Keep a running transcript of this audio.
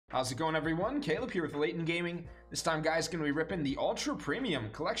How's it going, everyone? Caleb here with Layton Gaming. This time, guys, going to be ripping the Ultra Premium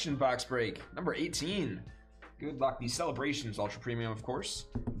Collection Box Break, number 18. Good luck. These Celebrations Ultra Premium, of course.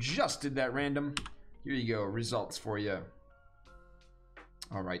 Just did that random. Here you go, results for you.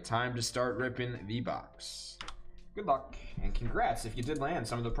 All right, time to start ripping the box. Good luck, and congrats if you did land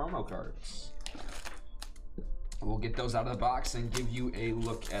some of the promo cards. We'll get those out of the box and give you a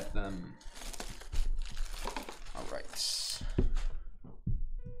look at them. All right.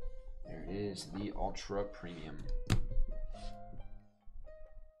 There is the Ultra Premium.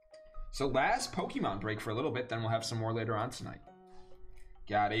 So last Pokemon break for a little bit, then we'll have some more later on tonight.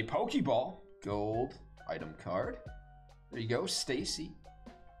 Got a Pokeball gold item card. There you go, Stacy.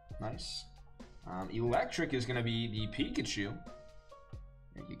 Nice. Electric is going to be the Pikachu.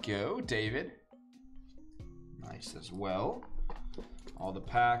 There you go, David. Nice as well. All the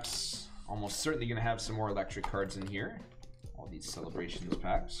packs. Almost certainly going to have some more electric cards in here. All these Celebrations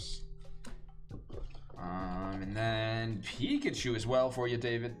packs. And then Pikachu as well for you,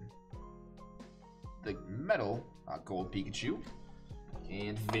 David. The metal gold Pikachu.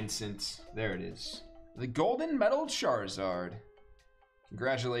 And Vincent. There it is. The golden metal Charizard.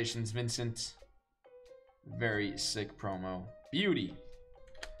 Congratulations, Vincent. Very sick promo. Beauty.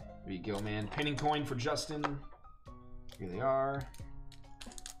 There you go, man. Pinning coin for Justin. Here they are.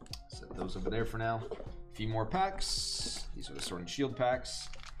 Set those over there for now. A few more packs. These are the Sword and Shield packs.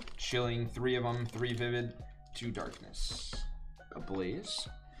 Chilling, 3 of them. 3 Vivid, 2 Darkness. Ablaze.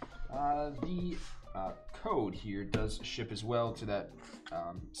 The code here does ship as well to that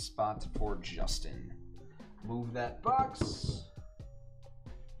spot for Justin. Move that box.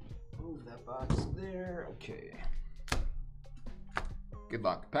 Move that box there. Okay. Good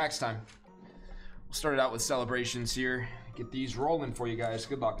luck. Packs time. We'll start it out with Celebrations here. Get these rolling for you guys.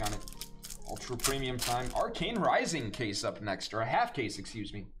 Good luck on it. Ultra Premium time. Arcane Rising case up next. Or a half case,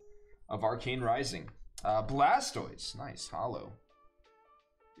 excuse me, of Arcane Rising. Blastoise. Nice. Hollow.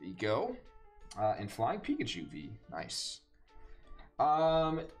 There you go. And Flying Pikachu V. Nice.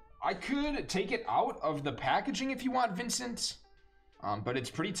 I could take it out of the packaging if you want, Vincent. But it's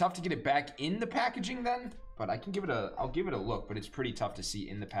pretty tough to get it back in the packaging then. But I can give it I'll give it a look, but it's pretty tough to see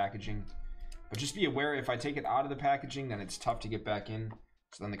in the packaging. But just be aware, if I take it out of the packaging, then it's tough to get back in.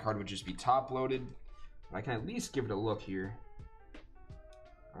 So then the card would just be top loaded. But I can at least give it a look here.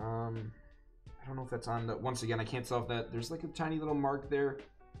 I don't know if that's on the, once again, I can't tell if that, there's like a tiny little mark there.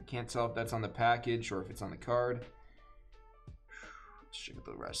 I can't tell if that's on the package or if it's on the card. Let's check out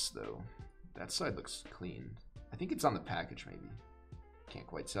the rest though. That side looks clean. I think it's on the package maybe. Can't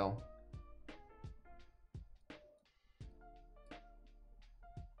quite tell.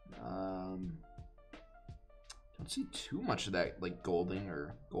 Don't see too much of that like golding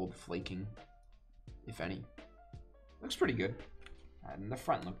or gold flaking, if any. Looks pretty good. And the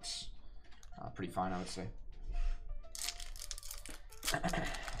front looks pretty fine, I would say.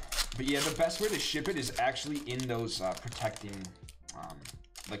 But yeah, the best way to ship it is actually in those protecting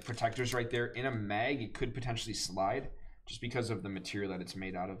like protectors right there. In a mag, it could potentially slide just because of the material that it's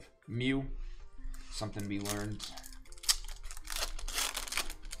made out of. Mew, something we learned.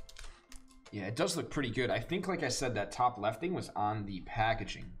 Yeah, it does look pretty good. I think, like I said, that top left thing was on the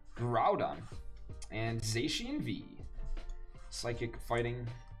packaging. Groudon and Zacian V. Psychic fighting.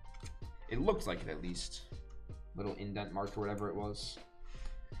 It looked like it at least. Little indent mark or whatever it was.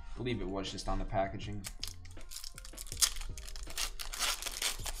 I believe it was just on the packaging.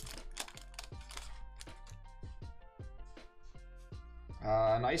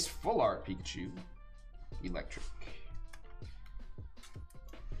 Nice full art Pikachu. Electric.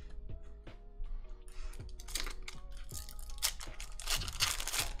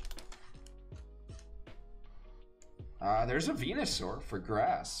 There's a Venusaur for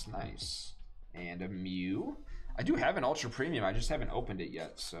grass. Nice. And a Mew. I do have an Ultra Premium. I just haven't opened it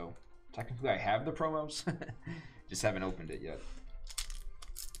yet. So technically I have the promos. Just haven't opened it yet.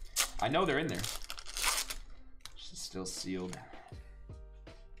 I know they're in there. It's still sealed.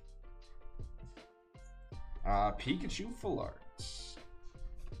 Pikachu full arts.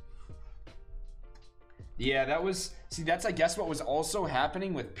 Yeah, that was... See, that's, I guess, what was also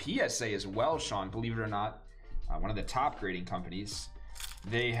happening with PSA as well, Sean. Believe it or not. One of the top grading companies.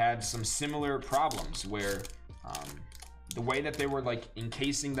 They had some similar problems where the way that they were like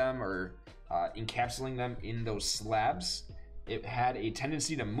encasing them or encapsulating them in those slabs, it had a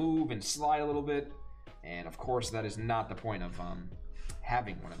tendency to move and slide a little bit. And of course, that is not the point of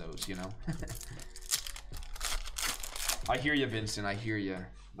having one of those, you know. I hear you, Vincent. I hear you.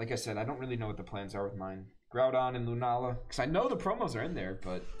 Like I said, I don't really know what the plans are with mine. Groudon and Lunala. Because I know the promos are in there,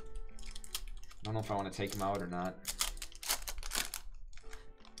 but I don't know if I want to take them out or not.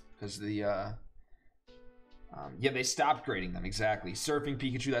 because the yeah, they stopped grading them. Exactly. Surfing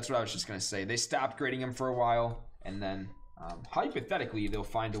Pikachu, that's what I was just gonna say. They stopped grading them for a while, and then hypothetically they'll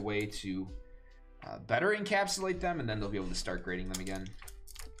find a way to better encapsulate them, and then they'll be able to start grading them again.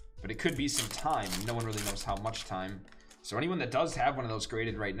 But it could be some time. No one really knows how much time. So anyone that does have one of those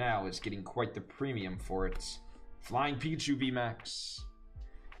graded right now is getting quite the premium for it. Flying Pikachu VMAX.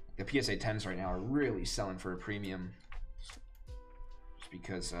 The PSA 10s right now are really selling for a premium. Just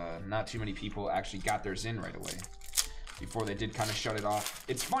because not too many people actually got theirs in right away. Before they did kind of shut it off.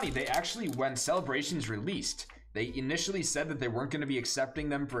 It's funny, they actually, when Celebrations released, they initially said that they weren't going to be accepting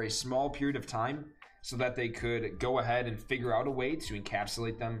them for a small period of time so that they could go ahead and figure out a way to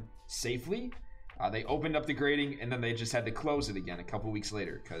encapsulate them safely. They opened up the grading, and then they just had to close it again a couple weeks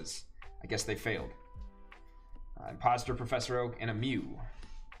later because I guess they failed. Imposter, Professor Oak, and a Mew.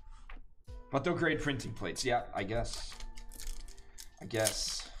 But they'll grade printing plates. Yeah, I guess.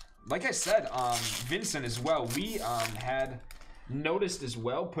 Like I said, Vincent as well, we had noticed as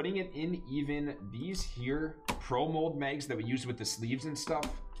well, putting it in even these here Pro Mold mags that we used with the sleeves and stuff.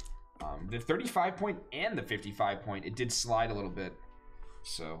 The 35 point and the 55 point, it did slide a little bit.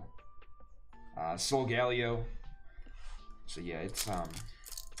 So, Solgaleo. So yeah, it's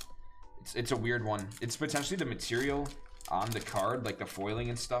a weird one. It's potentially the material on the card, like the foiling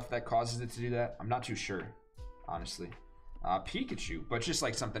and stuff, that causes it to do that. I'm not too sure, honestly. Pikachu, but just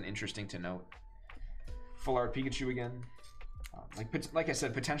like something interesting to note. Full art Pikachu again. Like I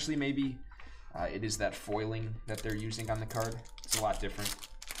said, potentially maybe it is that foiling that they're using on the card. It's a lot different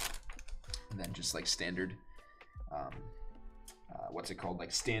than just like standard. What's it called?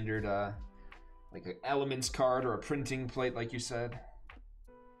 Like standard, like an Elements card or a printing plate, like you said.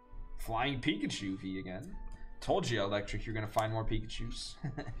 Flying Pikachu V again. Told you, Electric, you're gonna find more Pikachus.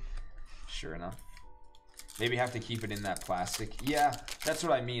 Sure enough. Maybe have to keep it in that plastic. Yeah, that's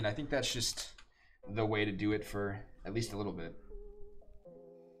what I mean. I think that's just the way to do it for at least a little bit.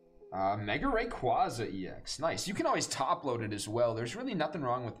 Mega Rayquaza EX. Nice. You can always top load it as well. There's really nothing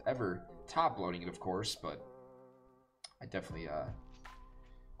wrong with ever top loading it, of course, but I definitely,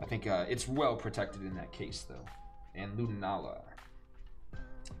 I think it's well protected in that case, though. And Lunala.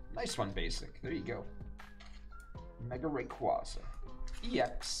 Nice one, basic. There you go. Mega Rayquaza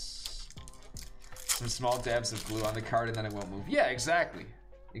EX. Some small dabs of glue on the card and then it won't move. Yeah, exactly.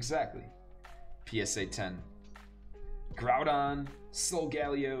 Exactly. PSA 10. Groudon,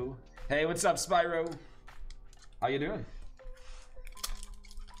 Solgaleo. Hey, what's up, Spyro? How you doing?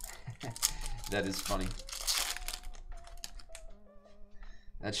 That is funny.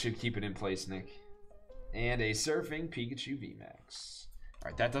 That should keep it in place, Nick. And a Surfing Pikachu VMAX.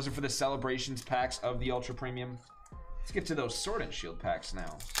 Alright, that does it for the Celebrations packs of the Ultra Premium. Let's get to those Sword and Shield packs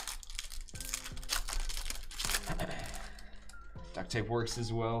now. Duct tape works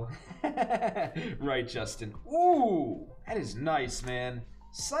as well. Right, Justin. Ooh, that is nice, man.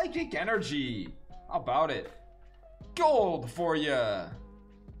 Psychic Energy. How about it? Gold for ya.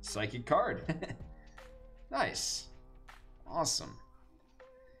 Psychic card. Nice. Awesome.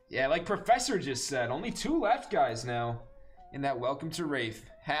 Yeah, like Professor just said, only 2 left, guys, now. In that Welcome to Wraith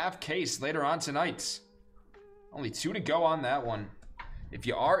half case later on tonight. Only 2 to go on that one. If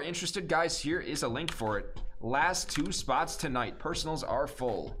you are interested, guys, here is a link for it. Last 2 spots tonight. Personals are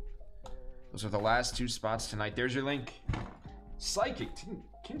full. Those are the last 2 spots tonight. There's your link. Psychic.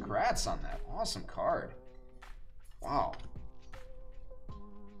 Congrats on that. Awesome card. Wow.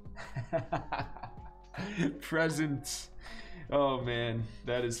 Present. Oh, man.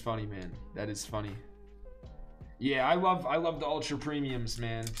 That is funny, man. That is funny. Yeah, I love the Ultra Premiums,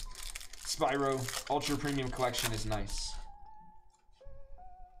 man. Spyro, Ultra Premium Collection is nice.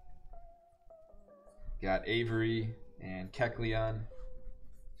 Got Avery and Kecleon.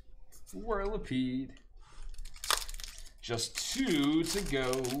 Whirlipede. Just 2 to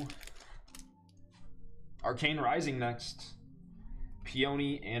go. Arcane Rising next.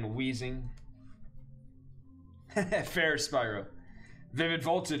 Peony and Weezing. Fair, Spyro. Vivid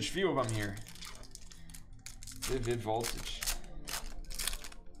Voltage, few of them here. Vivid Voltage.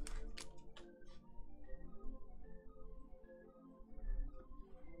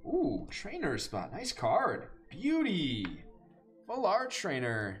 Ooh, Trainer spot. Nice card. Beauty. Full art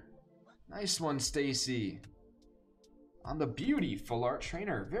Trainer. Nice one, Stacy. On the Beauty, Full art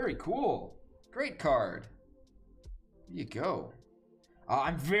Trainer. Very cool. Great card. There you go.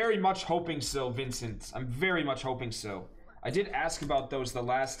 I'm very much hoping so, Vincent. I'm very much hoping so. I did ask about those the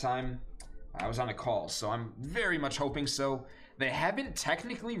last time I was on a call, so I'm very much hoping so. They haven't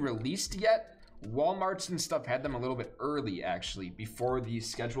technically released yet. Walmarts and stuff had them a little bit early, actually, before the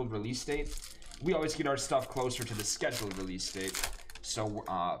scheduled release date. We always get our stuff closer to the scheduled release date. So,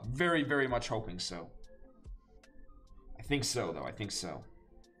 very, very much hoping so. I think so, though. I think so.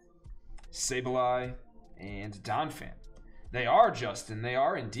 Sableye and Donphan. They are, Justin. They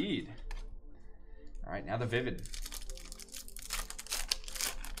are indeed. All right, now the Vivid.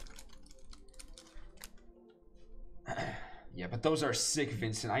 Yeah, but those are sick,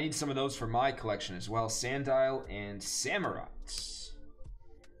 Vincent. I need some of those for my collection as well. Sandile and Samurott.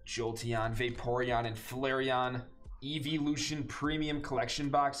 Jolteon, Vaporeon, and Flareon. Evolution Premium Collection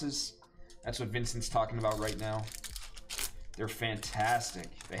boxes. That's what Vincent's talking about right now. They're fantastic.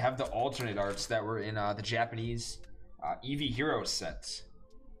 They have the alternate arts that were in the Japanese Eevee Hero sets.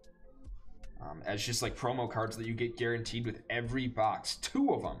 As just like promo cards that you get guaranteed with every box.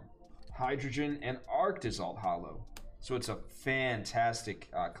 2 of them. Hydrogen and Arctisol Holo. So it's a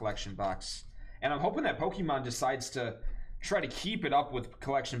fantastic collection box. And I'm hoping that Pokemon decides to try to keep it up with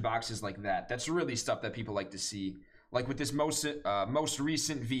collection boxes like that. That's really stuff that people like to see. Like with this most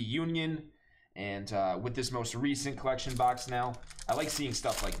recent V Union, and with this most recent collection box now, I like seeing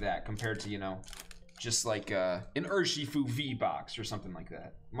stuff like that compared to, you know, just like an Urshifu V box or something like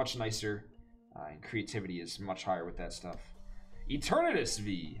that. Much nicer, and creativity is much higher with that stuff. Eternatus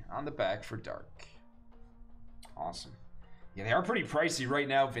V on the back for Dark. Awesome. Yeah, they are pretty pricey right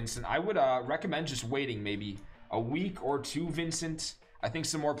now, Vincent. I would recommend just waiting maybe a week or 2, Vincent. I think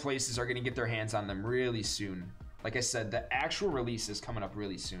some more places are going to get their hands on them really soon. Like I said, the actual release is coming up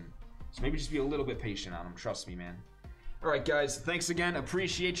really soon. So maybe just be a little bit patient on them. Trust me, man. All right, guys. Thanks again.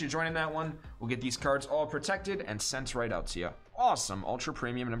 Appreciate you joining that one. We'll get these cards all protected and sent right out to you. Awesome. Ultra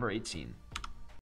Premium number 18.